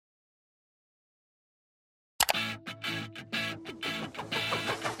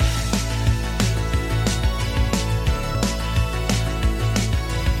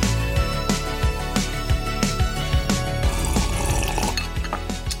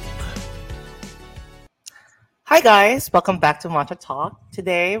Hi guys, welcome back to Matcha Talk.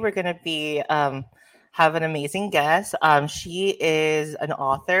 Today we're gonna be have an amazing guest. She is an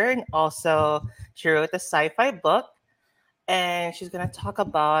author and also she wrote a sci-fi book, and she's gonna talk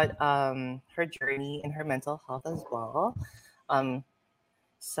about her journey and her mental health as well. Um,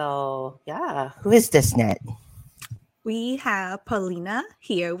 so yeah, who is this, Net? We have Paulina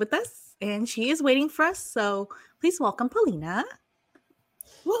here with us, and she is waiting for us. So please welcome Paulina.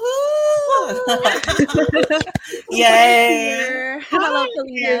 Woohoo! Yay! Hello,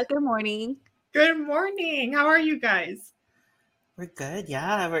 Paulina. Good morning. Good morning. How are you guys? We're good.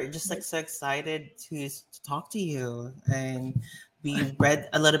 Yeah, we're just like so excited to talk to you. And we read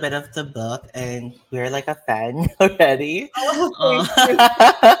a little bit of the book, and we're like a fan already. Oh,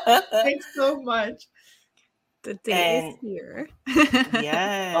 thanks so much. The day is here.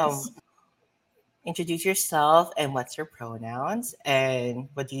 Yes. Introduce yourself and what's your pronouns and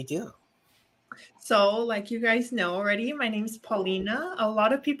what do you do? So, like you guys know already, my name is Paulina. A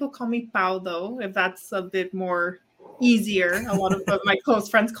lot of people call me Pau, though, if that's a bit more easier. A lot of my close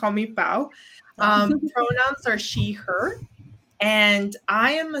friends call me Pau. Pronouns are she, her. And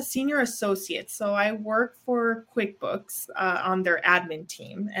I am a senior associate. So I work for QuickBooks on their admin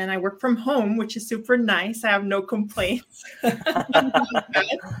team. And I work from home, which is super nice. I have no complaints.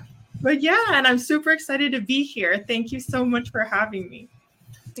 But yeah, and I'm super excited to be here. Thank you so much for having me.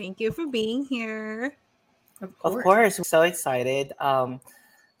 Thank you for being here. Of course. We're so excited.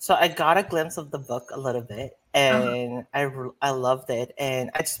 So I got a glimpse of the book a little bit, and I loved it.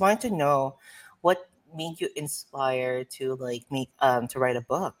 And I just wanted to know what made you inspired to to write a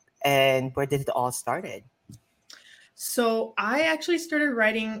book, and where did it all started? So I actually started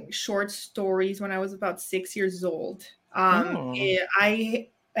writing short stories when I was about 6 years old. I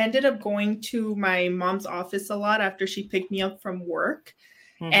ended up going to my mom's office a lot after she picked me up from work.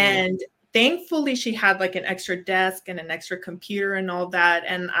 Mm-hmm. And thankfully she had like an extra desk and an extra computer and all that.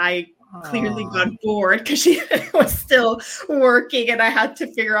 And I clearly got bored because she was still working and I had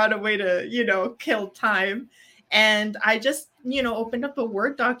to figure out a way to, kill time. And I just, opened up a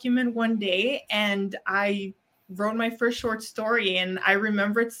Word document one day and I wrote my first short story, and I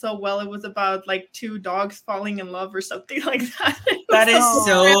remember it so well. It was about like two dogs falling in love or something like that. That is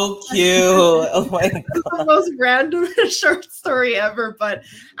so cute. Oh my God. It's the most random short story ever, but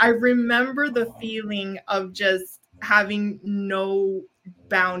I remember the feeling of just having no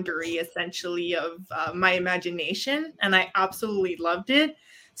boundary, essentially, of my imagination, and I absolutely loved it.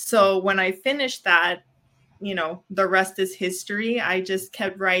 So when I finished that, the rest is history. I just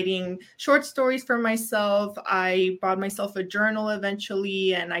kept writing short stories for myself. I bought myself a journal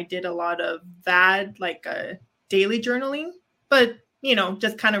eventually, and I did a lot of that, like daily journaling, but,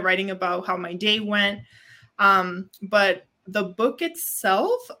 just kind of writing about how my day went. But the book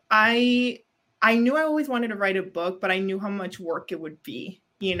itself, I knew I always wanted to write a book, but I knew how much work it would be,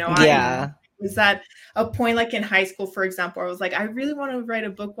 Yeah. I was at a point like in high school, for example, I was like, I really want to write a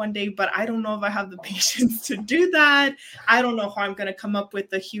book one day, but I don't know if I have the patience to do that. I don't know how I'm going to come up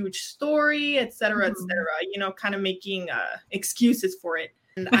with a huge story, et cetera, kind of making excuses for it.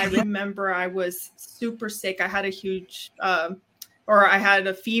 And I remember I was super sick. I had I had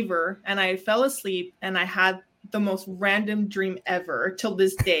a fever, and I fell asleep, and I had the most random dream ever till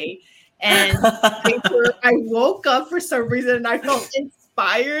this day. And I woke up for some reason and I felt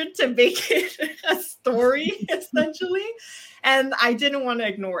inspired to make it a story, essentially. And I didn't want to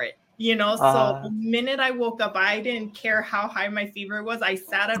ignore it, So the minute I woke up, I didn't care how high my fever was. I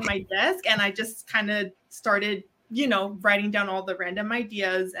sat at my desk and I just kind of started, writing down all the random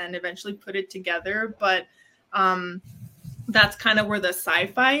ideas and eventually put it together. But that's kind of where the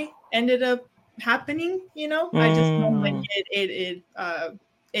sci-fi ended up happening, I just felt like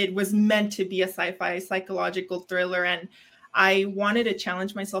it was meant to be a sci-fi psychological thriller. And I wanted to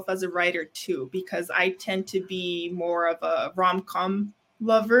challenge myself as a writer too, because I tend to be more of a rom-com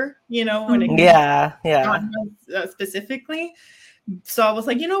lover, when it specifically. So I was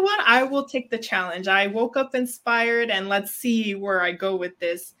like, you know what? I will take the challenge. I woke up inspired, and let's see where I go with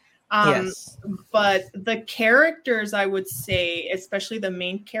this. But the characters, I would say, especially the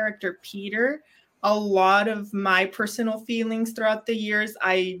main character, Peter, a lot of my personal feelings throughout the years,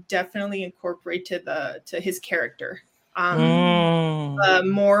 I definitely incorporate to his character.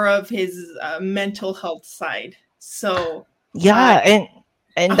 More of his mental health side. So yeah,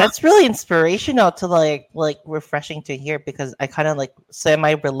 And that's really inspirational to like refreshing to hear because I kind of like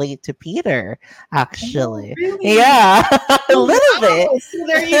semi relate to Peter Oh, actually. really? Yeah, a Oh, little bit. wow. So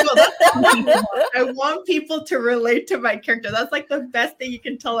there you go. That's what I want. I want people to relate to my character. That's like the best thing you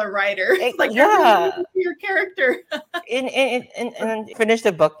can tell a writer. Like, I really relate Yeah. to your character. And finished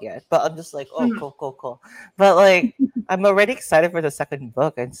the book yet, but I'm just like, oh, Mhm. cool, cool, cool. But like, I'm already excited for the second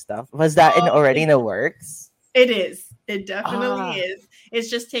book and stuff. Was that Oh, already in the works? it is. It definitely Ah, is. It's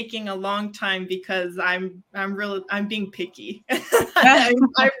just taking a long time because I'm being picky.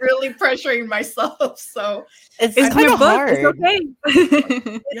 I'm really pressuring myself. So it's It's kind your of book. It's hard. okay.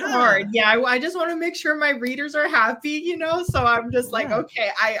 it's hard. Yeah, I just want to make sure my readers are happy, So I'm just like, Yeah. okay,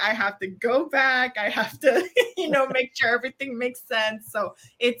 I have to go back. I have to, make sure everything makes sense. So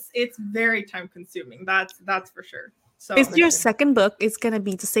it's very time consuming. That's for sure. So Is your second book is gonna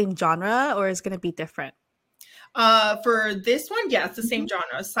be the same genre or is gonna be different? for this one, yeah, it's the same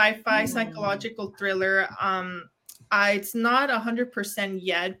genre, sci-fi, Mm. psychological thriller. It's not 100%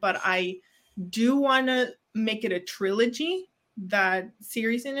 yet, but I do want to make it a trilogy, that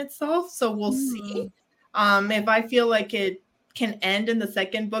series in itself. So we'll see. If I feel like it can end in the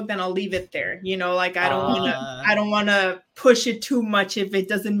second book, then I'll leave it there. Like I don't want to push it too much if it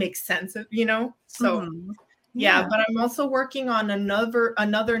doesn't make sense. So. Mhm. Yeah, but I'm also working on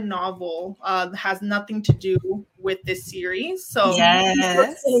another novel. Has nothing to do with this series. So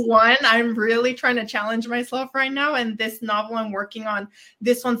Yes. one, I'm really trying to challenge myself right now, and this novel I'm working on,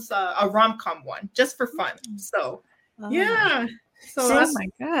 this one's a rom-com one, just for fun. So yeah, so Oh that's my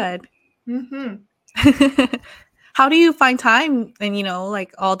god. mhm. How do you find time and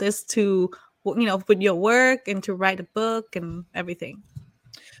like all this to with your work and to write a book and everything?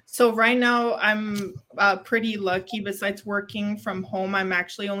 So right now I'm pretty lucky. Besides working from home, I'm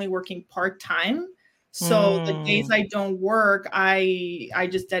actually only working part-time. So the days Mm. I don't work, I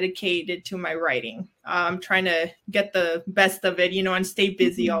just dedicate it to my writing. I'm trying to get the best of it, and stay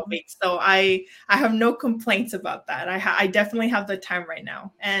busy all week. So I have no complaints about that. I definitely have the time right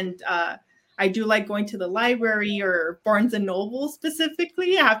now, and I do like going to the library or Barnes and Noble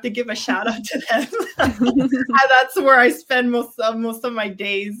specifically. I have to give a shout out to them. That's where I spend most of my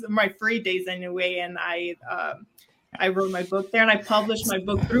days, my free days anyway. And I wrote my book there, and I published my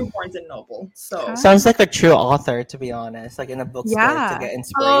book through Barnes and Noble. So Sounds like a true author, to be honest. Like in a bookstore to Yeah. get oh,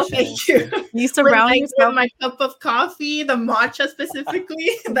 inspiration and thank you. stuff. You surround with yourself. my cup of coffee, the matcha specifically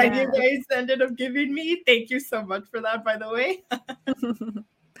that you Yeah. guys ended up giving me. Thank you so much for that, by the way.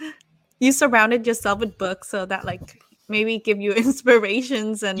 You surrounded yourself with books so that like maybe give you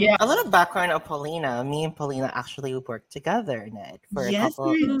inspirations and Yeah. A little background of Paulina. Me and Paulina actually worked together, Ned, for a Yes,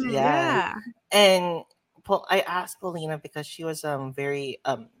 couple. we did. yeah. And I asked Paulina because she was very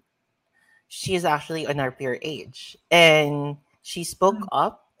she is actually on our peer age, and she spoke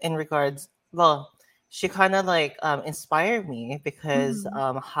up in regards. Well, she kind of like inspired me because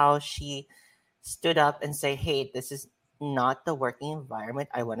how she stood up and say, "Hey, this is not the working environment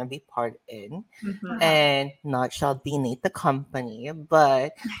I want to be part in, Mhm. and not shall beneath the company,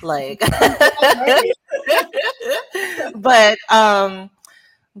 but like." but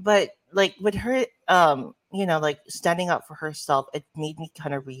but like with her like standing up for herself, it made me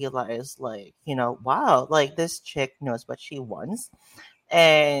kind of realize like, wow, like this chick knows what she wants.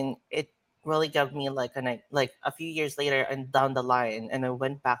 And it really gave me like like a few years later and down the line, and I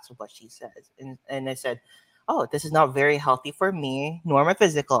went back to what she says, and I said, oh, this is not very healthy for me nor my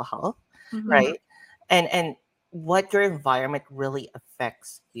physical health, right? And what your environment really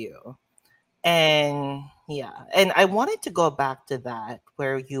affects you. And yeah, and I wanted to go back to that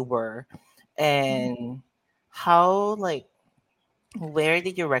where you were, and how like where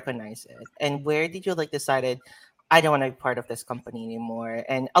did you recognize it, and where did you like decided I don't want to be part of this company anymore.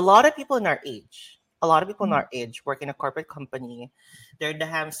 And a lot of people in our age, work in a corporate company. They're the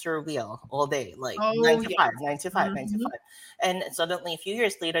hamster wheel all day, like nine Oh to yeah. five, nine to five, nine to Mhm. five. And suddenly, a few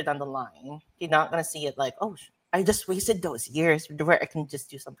years later down the line, you're not gonna see it like, oh, I just wasted those years where I can just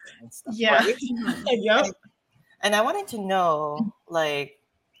do something and stuff, Yeah. right? Yep. And I wanted to know, like,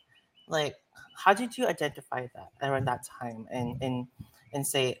 how did you identify that around that time, and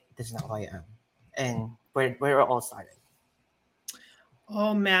say this is not who I am, and where it all started?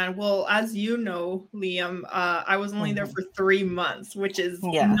 Oh man. Well, as you know, Liam, I was only there Mhm. for 3 months, which is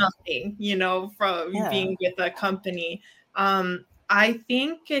Yeah, nothing, from yeah. being with a company. I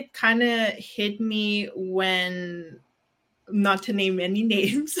think it kind of hit me when, not to name any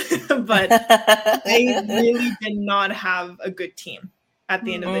names, but I really did not have a good team at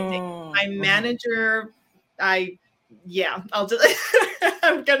the end of the day. My Mm, mhm. manager, I, yeah, I'll just,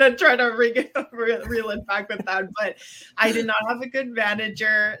 I'm gonna try to reel it back with that, but I did not have a good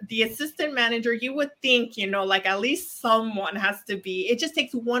manager. The assistant manager, you would think, like at least someone has to be. It just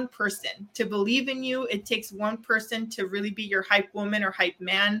takes one person to believe in you. It takes one person to really be your hype woman or hype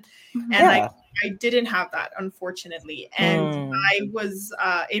man, and I didn't have that, unfortunately. And it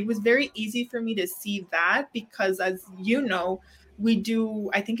was very easy for me to see that because, as you know, we do,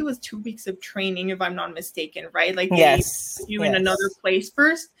 I think it was 2 weeks of training, if I'm not mistaken, right? Like they put you in another place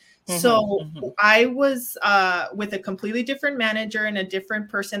first. So I was with a completely different manager and a different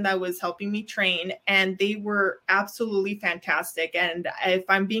person that was helping me train, and they were absolutely fantastic. And if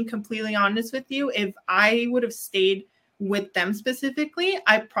I'm being completely honest with you, if I would have stayed with them specifically,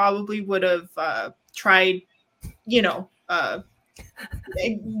 I probably would have tried,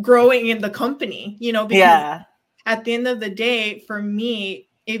 growing in the company, because at the end of the day, for me,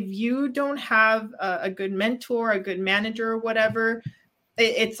 if you don't have a good mentor, a good manager or whatever,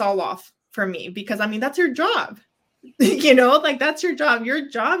 it's all off for me, because I mean, that's your job. Like that's your job. Your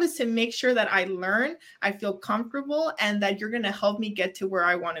job is to make sure that I learn, I feel comfortable, and that you're going to help me get to where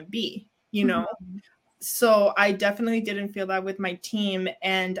I want to be, So I definitely didn't feel that with my team.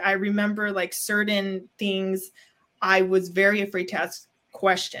 And I remember like certain things, I was very afraid to ask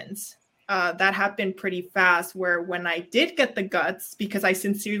questions. That happened pretty fast, where when I did get the guts, because I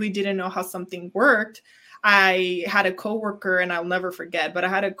sincerely didn't know how something worked, I had a coworker, and I'll never forget, but I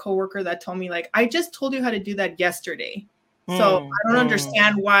had a coworker that told me, like, I just told you how to do that yesterday. So I don't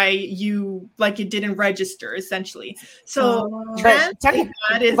understand why it didn't register, essentially. So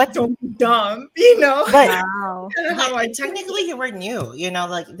that is so dumb, But Wow. technically you were new,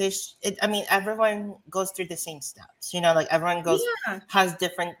 like this. I mean, everyone goes through the same steps, like everyone has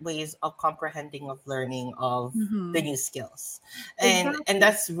different ways of comprehending, of learning, of the new skills, and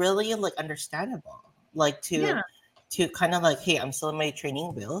that's really like understandable. Like to kind of like, hey, I'm still in my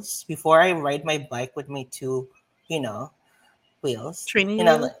training wheels before I ride my bike with my two, wheels. Training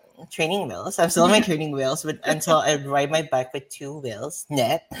like training wheels. I'm still on my training wheels, but until I ride my bike with 2 wheels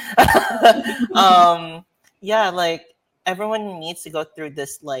net. Like everyone needs to go through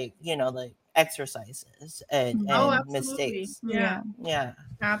this, like, like exercises and mistakes. Yeah,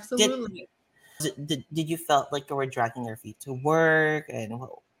 absolutely. Did you felt like you were dragging your feet to work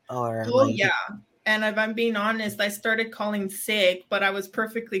And if I'm being honest, I started calling sick, but I was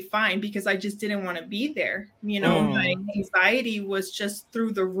perfectly fine because I just didn't want to be there. My anxiety was just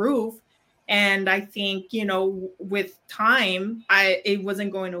through the roof. And I think, with time, it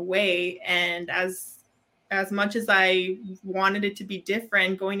wasn't going away. And as much as I wanted it to be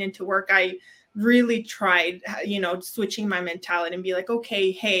different going into work, I really tried, switching my mentality and be like, okay,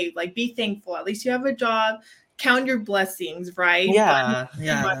 hey, like, be thankful. At least you have a job. Count your blessings, right? Yeah.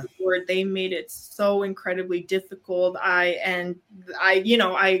 My Lord, they made it so incredibly difficult. I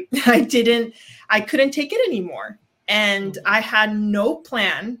couldn't take it anymore. And I had no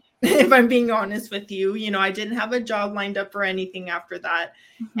plan, if I'm being honest with you. I didn't have a job lined up or anything after that.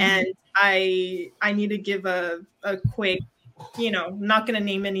 And I need to give a quick, not going to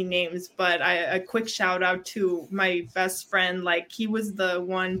name any names, but a quick shout out to my best friend. Like, he was the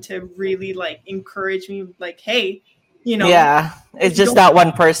one to really like encourage me, like, hey, it's just that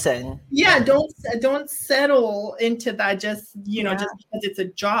one person. Don't settle into that just just because it's a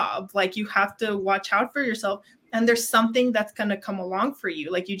job. Like, you have to watch out for yourself, and there's something that's going to come along for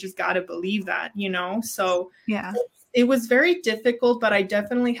you. Like, you just got to believe that, so it was very difficult, but I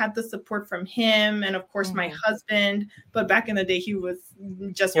definitely had the support from him and, of course, my husband. But back in the day, he was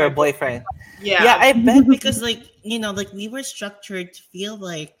just your boyfriend. Yeah, I bet, because like we were structured to feel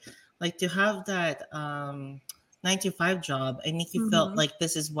like to have that 9-to-5 job. I think you felt like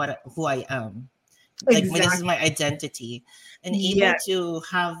this is who I am. Like, this is my identity, and able to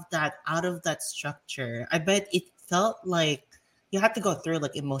have that out of that structure. I bet it felt like you had to go through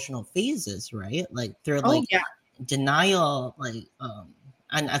like emotional phases, right? Like through denial, like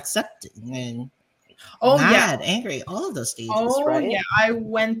unaccepting, and mad, angry, all of those stages, right? Yeah, I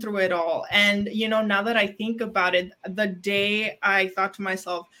went through it all. And now that I think about it, the day I thought to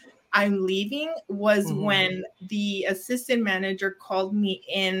myself, I'm leaving, was when the assistant manager called me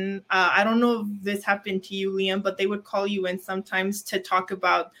in. I don't know if this happened to you, Liam, but they would call you in sometimes to talk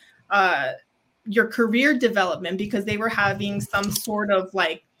about your career development, because they were having some sort of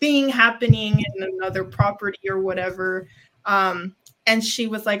like thing happening in another property or whatever. And she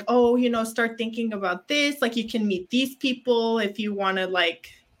was like, oh, start thinking about this. Like, you can meet these people if you want to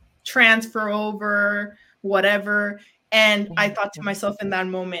like transfer over, whatever. And I thought to myself in that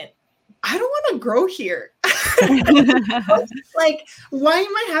moment, I don't want to grow here. Like, why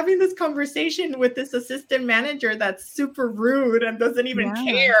am I having this conversation with this assistant manager that's super rude and doesn't even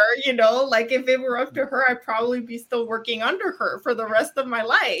care? You know, like if it were up to her, I'd probably be still working under her for the rest of my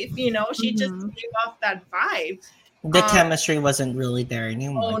life. You know, she just gave off that vibe. The chemistry wasn't really there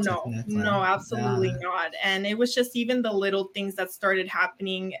anymore. Oh, no, absolutely not. And it was just even the little things that started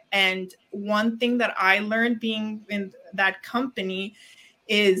happening. And one thing that I learned being in that company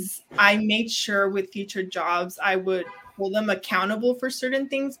is I made sure with future jobs, I would hold them accountable for certain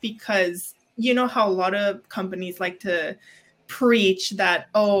things, because you know how a lot of companies like to preach that,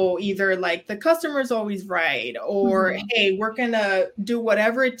 oh, either like the customer's always right, or hey, we're gonna do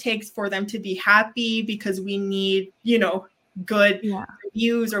whatever it takes for them to be happy because we need, you know, good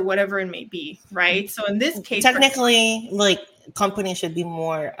reviews or whatever it may be, right? So in this case, technically, like companies should be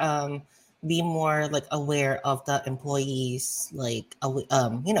more like aware of the employees, like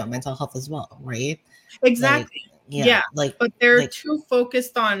you know, mental health as well, right? Exactly. Like, but they're too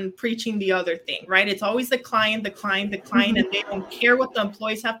focused on preaching the other thing, right? It's always the client, and they don't care what the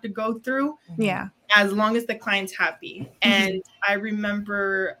employees have to go through. Yeah. As long as the client's happy. And I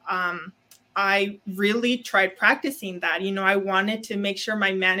remember I really tried practicing that. You know, I wanted to make sure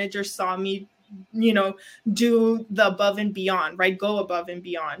my manager saw me, you know, do the above and beyond, right? Go above and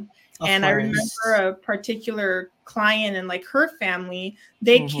beyond. And I remember a particular client and like her family,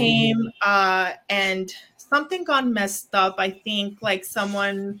 they came and something got messed up. I think like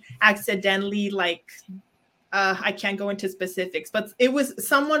someone accidentally like, I can't go into specifics, but it was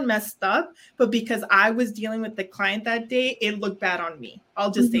someone messed up. But because I was dealing with the client that day, it looked bad on me. I'll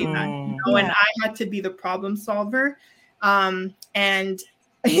just say that. You know, and I had to be the problem solver. And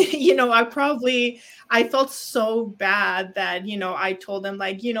you know, I felt so bad that, you know, I told them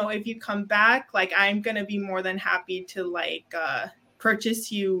like, you know, if you come back, like I'm going to be more than happy to like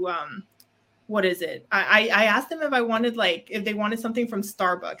purchase you. What is it? I asked them if I wanted like, if they wanted something from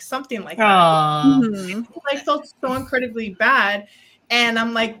Starbucks, something like that. I felt so incredibly bad. And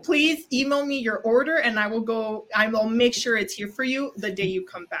I'm like, please email me your order and I will make sure it's here for you the day you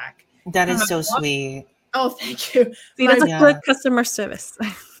come back. That is so sweet. Oh, thank you. See, that's a good customer service.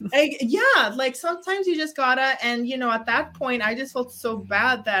 Like sometimes you just gotta, and you know, at that point, I just felt so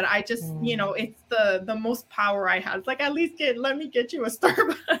bad that I just, you know, it's the most power I had. It's like, at least let me get you a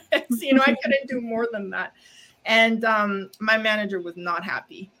Starbucks. You know, I couldn't do more than that. And my manager was not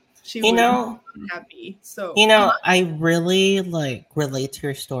happy. She was not happy. So you know, I really like relate to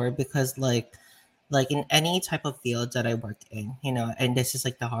your story because like in any type of field that I work in, you know, and this is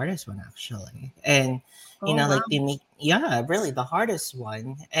like the hardest one actually. And you know, like they make really the hardest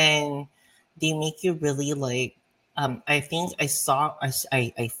one. And they make you really like I think I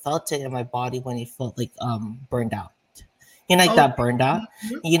felt it in my body when it felt like burned out. You know, like that burned out.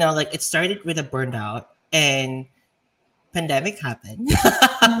 You know, like it started with a burned out and pandemic happened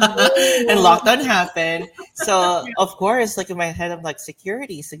and lockdown happened. So of course, like in my head, I'm like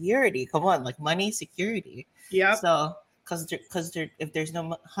security. Come on, like money, security. Yeah. So because if there's no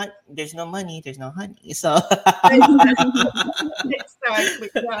money, there's no honey. So exactly.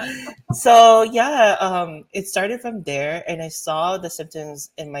 Yeah. So it started from there, and I saw the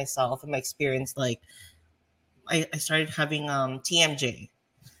symptoms in myself and my experience. Like I started having TMJ.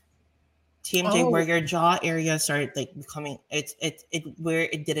 Where your jaw area started like becoming it where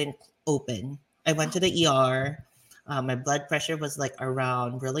it didn't open. I went to the ER. My blood pressure was like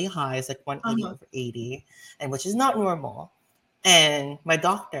around really high. It's like 180 over 80, and which is not normal. And my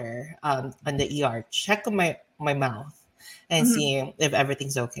doctor on the ER checked on my mouth and see if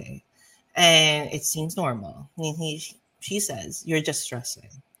everything's okay, and it seems normal. And she says, "You're just stressing."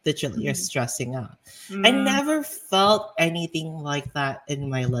 Literally, you're stressing out. I never felt anything like that in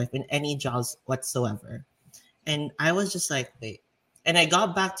my life, in any jobs whatsoever. And I was just like, wait. And I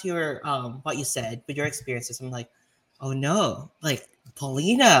got back to your what you said with your experiences. I'm like, oh no, like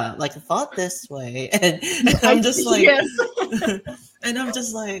Paulina, like I felt this way. And I'm just like, and I'm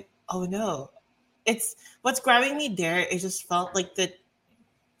just like, oh no. It's what's grabbing me there. It just felt like that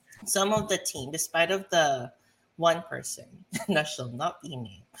some of the team, despite of the one person that shall not be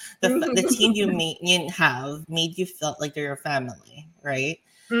named, the team you made you felt like they're your family, right?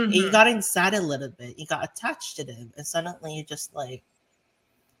 You got inside a little bit, you got attached to them, and suddenly you're just like,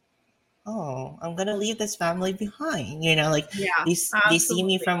 oh, I'm gonna leave this family behind, you know, like they see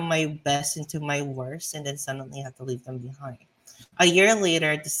me from my best into my worst, and then suddenly I have to leave them behind. A year later,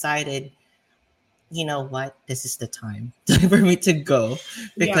 I decided, you know what, this is the time for me to go,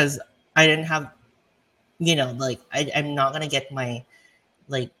 because I didn't have, you know, like I'm not gonna get my,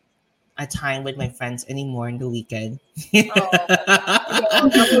 like a time with my friends anymore in the weekend. Oh, no,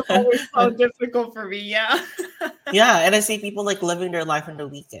 that was always so difficult for me. Yeah. Yeah, and I see people like living their life on the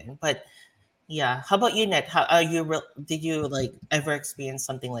weekend. But yeah, how about you, Net? How are you? Did you like ever experience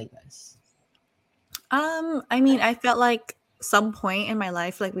something like this? I mean, I felt like some point in my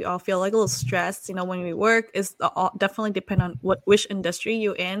life, like we all feel like a little stressed, when we work. Is definitely depend on which industry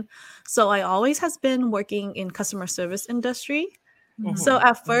you're in. So I always has been working in customer service industry. Mhm. So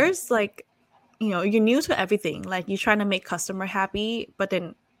at first, like, you're new to everything. Like you're trying to make customer happy, but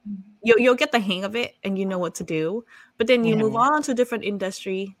then you'll get the hang of it and you know what to do. But then you move Mhm. on to different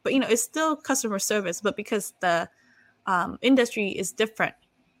industry, but it's still customer service, but because the industry is different.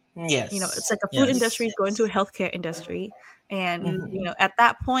 Yes. It's like a food Yes. industry going to a healthcare industry. And, Mhm. at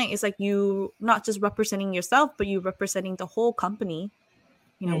that point, it's like you not just representing yourself, but you representing the whole company,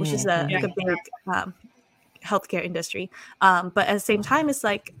 which is Mhm. like a big healthcare industry. But at the same time, it's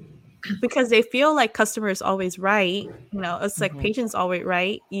like, because they feel like customer is always right, it's like Mhm. patient's always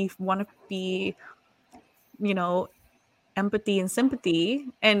right. You want to be, you know, empathy and sympathy,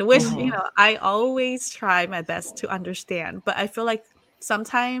 and which, Mhm. I always try my best to understand. But I feel like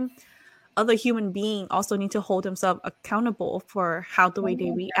sometimes other human being also need to hold themselves accountable for how the way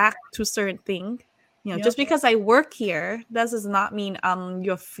they react to certain thing. Just because I work here, that does not mean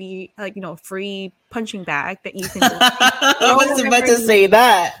your free, like, free punching bag that you can just I throw was about whatever to say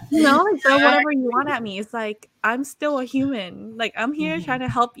that. like throw whatever you want at me. It's like, I'm still a human. Like, I'm here trying to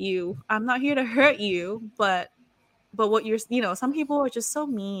help you. I'm not here to hurt you, but what you're, some people are just so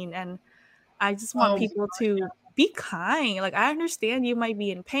mean, and I just want Oh, people to be kind. Like, I understand you might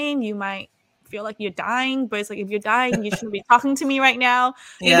be in pain, you might feel like you're dying, but it's like, if you're dying, you shouldn't be talking to me right now.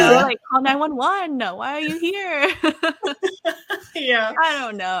 You need to Yeah. like call 911. No, why are you here? yeah. I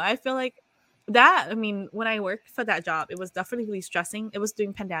don't know. I feel like that. I mean, when I worked for that job, it was definitely really stressing. It was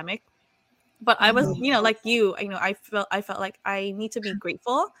during pandemic, but I was, like you, I felt like I need to be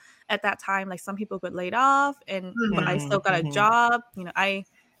grateful at that time. Like, some people got laid off, but I still got a Mhm. job. I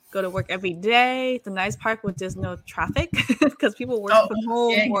go to work every day. The nice part was there's no traffic because people work Oh, from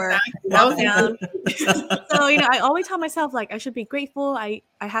home or exactly. That was lockdown. So, I always tell myself, like, I should be grateful. I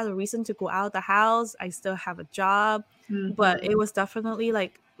had a reason to go out of the house. I still have a job, but it was definitely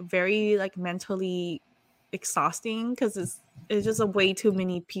like very like mentally exhausting, because it's just a way too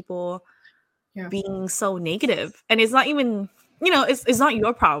many people being so negative. And it's not even, it's not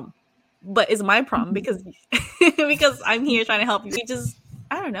your problem, but it's my problem, because because I'm here trying to help you. We just,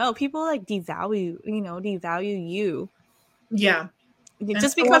 I don't know, people like devalue you. Yeah. And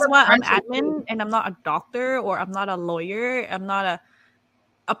Just it's a lot because of what, I'm pressure too. admin and I'm not a doctor, or I'm not a lawyer, I'm not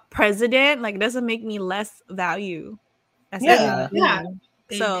a president, like, doesn't make me less value as a human Yeah. Yeah. being.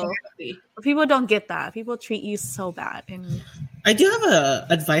 So Exactly. people don't get that. People treat you so bad. And I do have a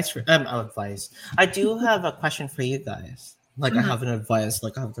advice for advice. I do have a question for you guys. Like I Mhm. have an advice,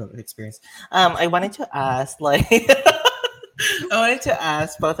 like I have the experience. I wanted to ask, like, I wanted to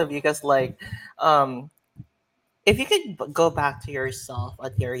ask both of you guys, like, if you could go back to yourself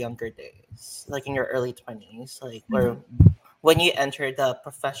at your younger days, like in your early 20s, like, or when you entered the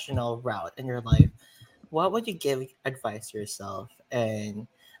professional route in your life, what would you give advice to yourself? And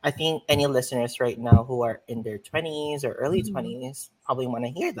I think any listeners right now who are in their 20s or early 20s probably want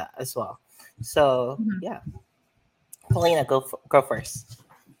to hear that as well. So, yeah. Paulina, go first.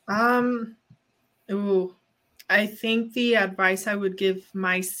 Um, ooh, I think the advice I would give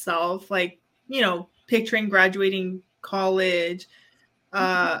myself, like, picturing graduating college,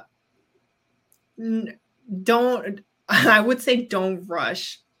 uh, don't, I would say don't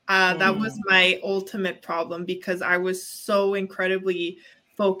rush. That was my ultimate problem, because I was so incredibly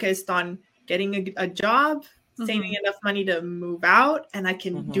focused on getting a job, saving enough money to move out, and I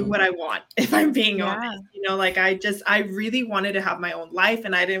can do what I want, if I'm being honest. yeah. Like, I really wanted to have my own life,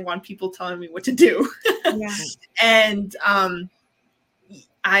 and I didn't want people telling me what to do. Yeah. And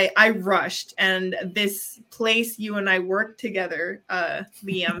I rushed, and this place you and I worked together,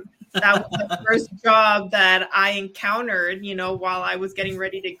 Liam, that was the first job that I encountered, while I was getting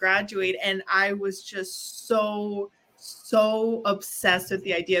ready to graduate. And I was just so obsessed with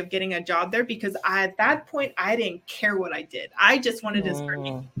the idea of getting a job there, because at that point, I didn't care what I did. I just wanted to start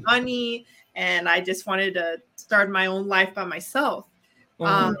making money, and I just wanted to start my own life by myself.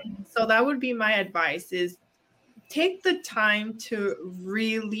 So that would be my advice, is take the time to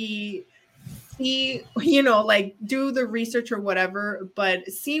really see, like, do the research or whatever, but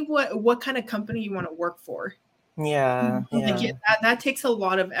see what kind of company you want to work for. Yeah, Like, yeah. that takes a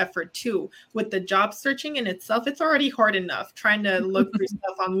lot of effort too. With the job searching in itself, it's already hard enough trying to look through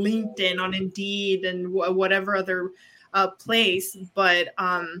stuff on LinkedIn, on Indeed, and whatever other place. But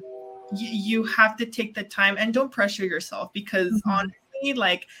you have to take the time and don't pressure yourself, because honestly,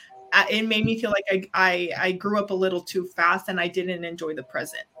 like it made me feel like I grew up a little too fast and I didn't enjoy the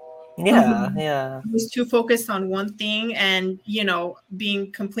present. Yeah. I was too focused on one thing, and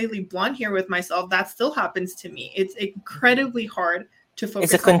being completely blunt here with myself, that still happens to me. It's incredibly hard to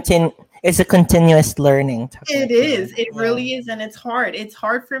focus. It's a continuous learning. It is. It really is, and it's hard. It's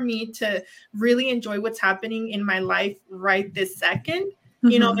hard for me to really enjoy what's happening in my life right this second.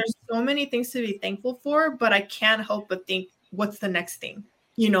 There's so many things to be thankful for, but I can't help but think, what's the next thing?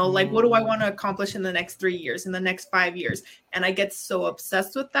 Like, what do I want to accomplish in the next 3 years, in the next 5 years? And I get so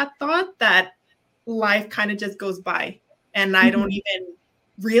obsessed with that thought that life kind of just goes by and I don't even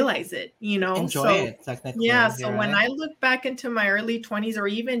realize it, Enjoy it, technically. Yeah. So when I look back into my early 20s, or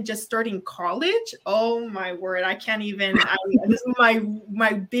even just starting college, oh my word, I can't even, this is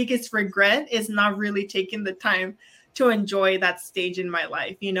my biggest regret, is not really taking the time to enjoy that stage in my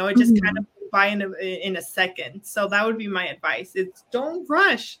life. It just kind of by in a second. So that would be my advice. It's don't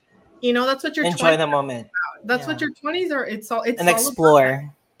rush. That's what your enjoy the moment. That's what your 20s are. It's all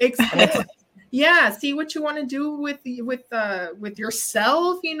explore. Explore. Yeah, see what you want to do with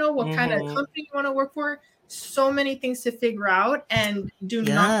yourself. What kind of company you want to work for. So many things to figure out, and do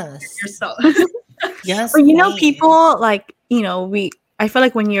not yourself. Yes. Or people like I feel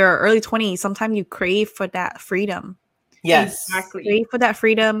like when you're early 20s, sometimes you crave for that freedom. Yes, exactly. Crave for that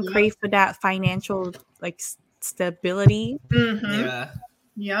freedom, crave for that financial stability.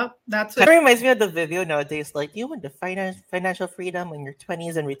 Yep, that's what. It reminds me of the video nowadays. Like, you want the financial freedom in your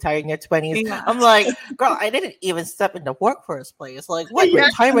 20s and retire in your 20s. Yeah. I'm like, girl, I didn't even step in the workforce place. Like, what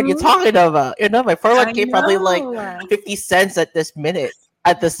retirement are you talking about? My 401k probably like 50 cents at this minute.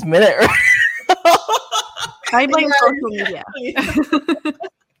 I blame social media.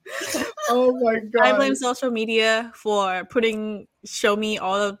 Oh my god! I blame social media for show me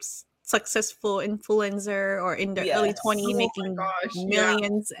all of successful influencer or in their early 20s making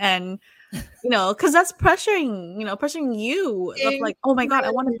millions, and because that's pressuring you. That's like, oh my god,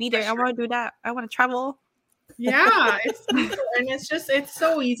 I want to be there. I want to do that. I want to travel. Yeah, it's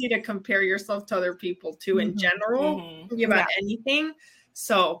so easy to compare yourself to other people too. In general, about anything.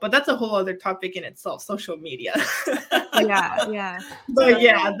 So, but that's a whole other topic in itself, social media. yeah. But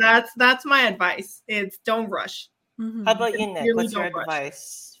yeah, that's my advice. It's don't rush. How about you, Nick? What's your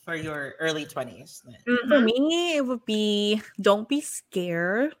advice for your early 20s? For me, it would be, don't be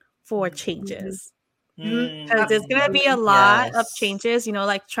scared for changes. Because there's going to be a lot of changes,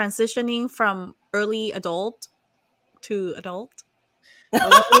 like transitioning from early adult to adult.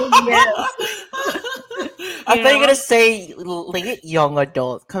 Oh, yes. I thought you were going to say late young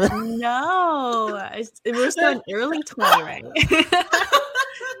adult. No, we're still in early 20, right?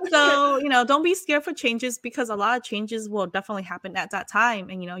 So, don't be scared for changes, because a lot of changes will definitely happen at that time.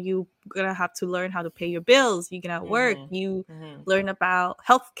 And, you're going to have to learn how to pay your bills. You're going to work. You learn about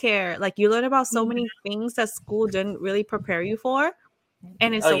healthcare. Like, you learn about so many things that school didn't really prepare you for.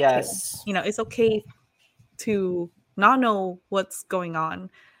 And it's okay. Yes. It's okay to not know what's going on.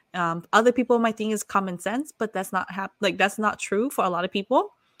 Other people might think it's common sense, but that's not that's not true for a lot of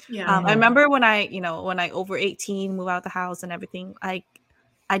people. Yeah. I remember when I over 18 move out the house and everything, I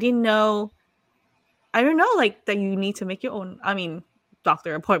didn't know, like, that you need to make your own,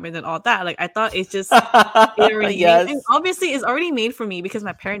 doctor appointment and all that. Like, I thought it's just obviously it's already made for me because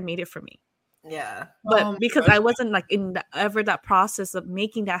my parent made it for me. Yeah. But because I wasn't like in that process of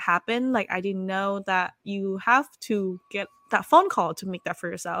making that happen, like, I didn't know that you have to get that phone call to make that for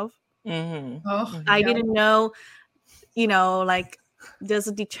yourself. I didn't know, like, there's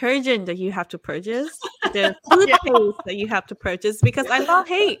a detergent that you have to purchase. There's toothpaste that you have to purchase, because I thought,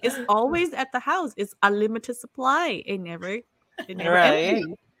 hey, it's always at the house. It's a limited supply. It never empty.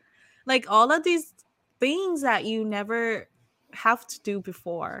 Like, all of these things that you never have to do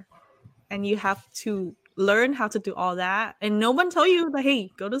before. And you have to learn how to do all that. And no one tell you that,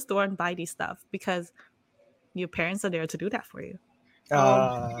 hey, go to the store and buy these stuff, because your parents are there to do that for you.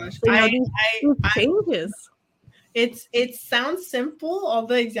 Oh my gosh. Changes. It sounds simple, all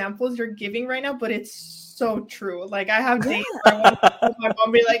the examples you're giving right now, but it's so true. Like, I have days where I want to call my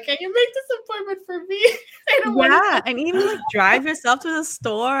mom, be like, can you make this appointment for me? I don't want to. And even like drive yourself to the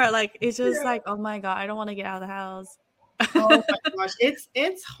store. Like, it's just like, oh my god, I don't want to get out of the house. Oh my gosh,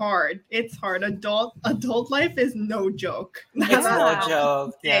 it's hard. It's hard. Adult life is no joke. It's no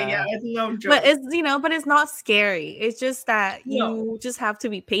joke. Yeah, it's no joke. But it's not scary. It's just that you just have to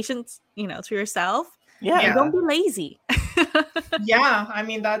be patient, to yourself. Yeah. And don't be lazy. Yeah,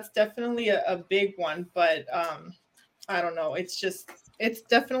 that's definitely a big one, but I don't know. It's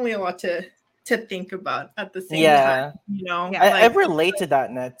definitely a lot to to think about at the same Yeah. time, you know. Yeah. I Like, relate to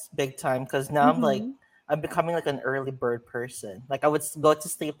that net big time because now Mhm. I'm becoming like an early bird person. Like I would go to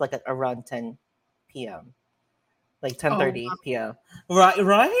sleep like at around 10 p.m., like ten oh, thirty p.m.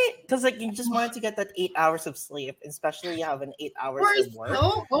 Right? Because like you just wanted to get that 8 hours of sleep, especially you have an 8 hours we're of work.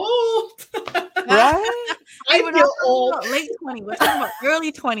 so old. Right? Hey, I we're not feel talking old. about late 20s. We're talking about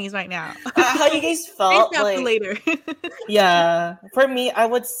early 20s right now. How you guys Save felt that for like later. yeah, for me, I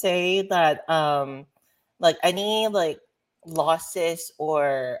would say that like any like losses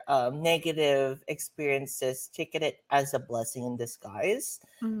or negative experiences, take it as a blessing in disguise.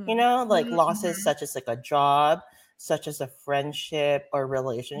 You Mhm. know, like losses Mhm. such as like a job, such as a friendship or Yeah.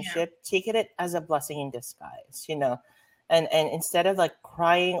 relationship, take it as a blessing in disguise. You know, and instead of like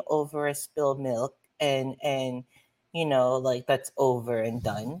crying over a spilled milk and you know like that's over and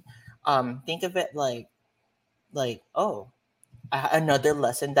done, think of it like oh another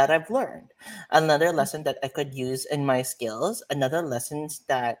lesson that I've learned, another lesson that I could use in my skills, another lessons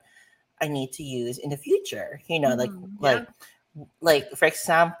that I need to use in the future. You know, Mhm. Yeah. like for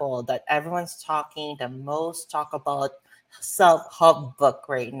example, that everyone's talking the most talk about self-help book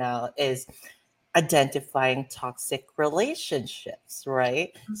right now is identifying toxic relationships,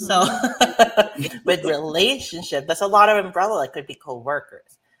 right? So Mhm. with relationship, there's a lot of umbrella. It could be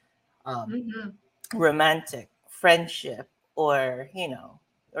co-workers, um, Mhm. romantic, friendship, or you know,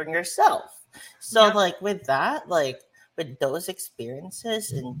 or yourself. So Yeah. like with that, like with those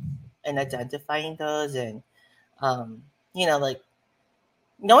experiences and identifying those and you know, like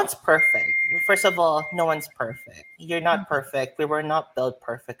no one's perfect. First of all, no one's perfect. You're not perfect. We were not built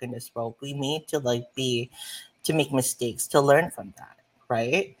perfect in this world. We need to like be to make mistakes to learn from that,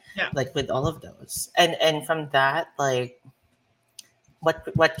 right? Yeah. Like with all of those. And from that, like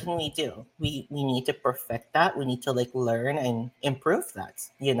what can we do? We need to perfect that. We need to like learn and improve that.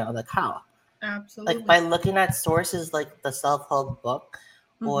 You know, like how? Like Absolutely. by looking at sources like the self-help book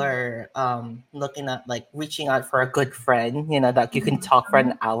Mhm. or looking at like reaching out for a good friend, you know, that you can Mhm. talk for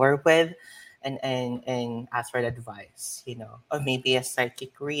an hour with and ask for advice, you know, or maybe a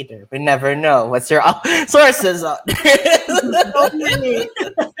psychic reader. We never know what's your sources on. So many.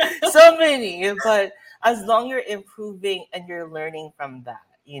 So many, but as long you're improving and you're learning from that,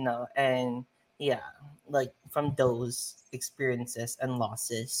 you know, and yeah, like from those experiences and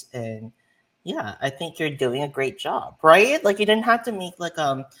losses and yeah, I think you're doing a great job, right? Like you didn't have to make like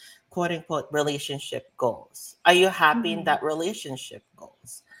quote unquote relationship goals. Are you happy in Mhm. that relationship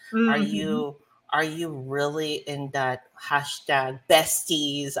goals? Are Mhm. you are you really in that hashtag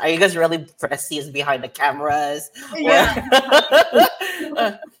besties? Are you guys really besties behind the cameras? Or Yeah.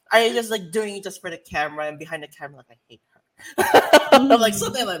 are you just like doing it just for the camera and behind the camera like I hate her? Like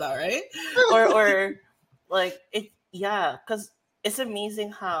something Mhm. like that, right? Or like it yeah, because it's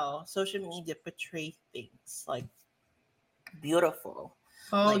amazing how social media portray things like beautiful,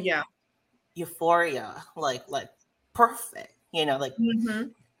 Oh like yeah. euphoria, like perfect. You know, like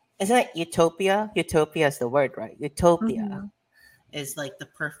Mhm. isn't it utopia? Utopia is the word, right? Utopia Mhm. is like the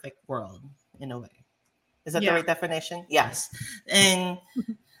perfect world in a way. Is that the Yeah. right definition? Yes. And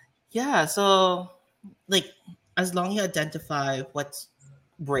yeah, so like as long as you identify what's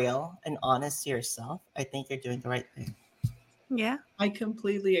real and honest to yourself, I think you're doing the right thing. Yeah. I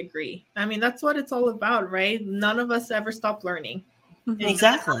completely agree. I mean, that's what it's all about, right? None of us ever stop learning. It Mhm. doesn't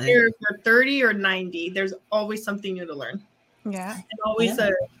Exactly. matter if you're 30 or 90, there's always something new to learn. Yeah. And always Yeah.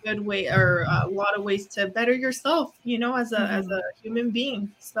 a good way or a lot of ways to better yourself, you know, as a Mhm. human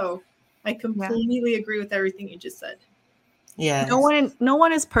being. So I Yeah. completely agree with everything you just said. Yes. No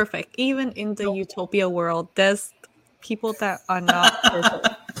one is perfect. Even in the No, utopia world, there's people that are not perfect.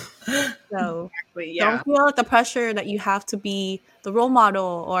 So exactly. don't Yeah. feel like the pressure that you have to be the role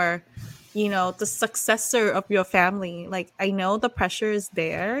model or, the successor of your family. Like, I know the pressure is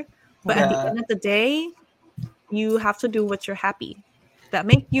there, but at the Yeah. end of the day, you have to do what you're happy that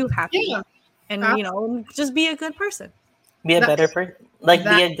make you happy, Yeah. and Abs- just be a good person. Be a That better person. Like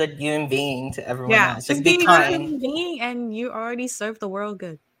that be a good human being to everyone Yeah, else. just Like be be a good that kind. human being, and you already serve the world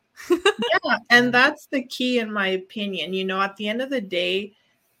good. yeah, and that's the key in my opinion. You know, at the end of the day,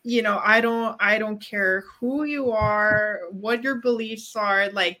 you know, I don't care who you are, what your beliefs are,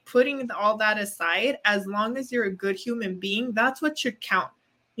 like putting all that aside, as long as you're a good human being, that's what should count.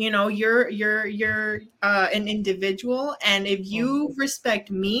 You know, you're an individual, and if Mm. you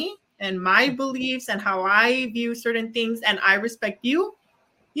respect me and my beliefs and how I view certain things and I respect you,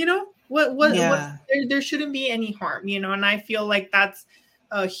 you know, what's Yeah. there shouldn't be any harm, you know, and I feel like that's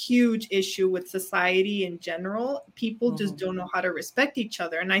a huge issue with society in general. People just Mhm. don't know how to respect each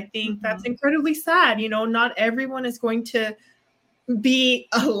other, and I think that's Mhm. incredibly sad. You know, not everyone is going to be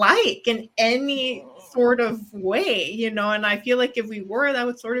alike in any sort of way, you know, and I feel like if we were, that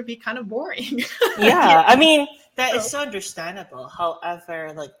would sort of be kind of boring. Yeah, I mean, that is so understandable.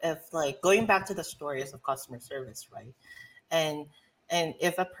 However, like if like going back to the stories of customer service, right? And and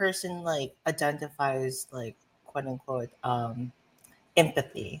if a person like identifies like quote unquote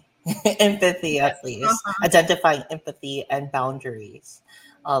empathy, empathy Yes. at least, identifying empathy and boundaries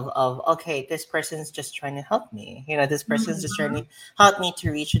of okay, this person's just trying to help me. You know, this person's just trying to help me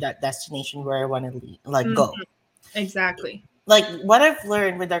to reach that destination where I want to like go. Exactly. Like what I've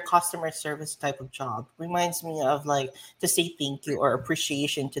learned with our customer service type of job reminds me of like to say thank you or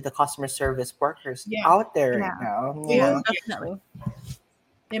appreciation to the customer service workers out there right now. You know, definitely.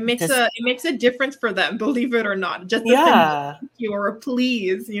 It makes a difference for them, believe it or not. Just a yeah, thank you or a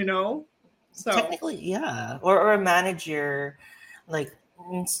please, you know. So technically, yeah, or a manager, like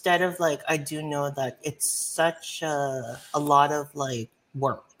instead of like I do know that it's such a lot of like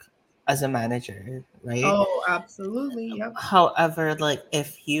work as a manager, right? oh, absolutely. Yep. However, like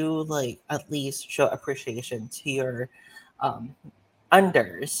if you like at least show appreciation to your um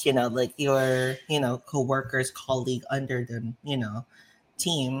unders, you know, like your, you know, co-workers, colleague under them, you know,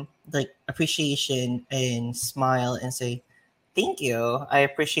 team, like appreciation and smile and say, thank you. I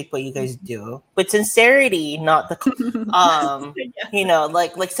appreciate what you guys do. With sincerity, not the you know,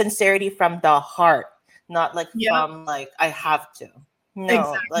 like sincerity from the heart, not like from like I have to.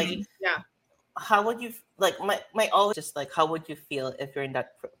 No, like Exactly. Yeah. how would you like my always just like how would you feel if you're in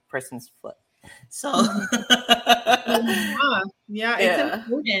that person's foot? So Yeah, it's yeah.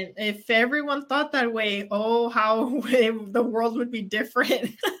 important. If everyone thought that way, oh, how the world would be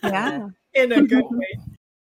different. Yeah. In a good way.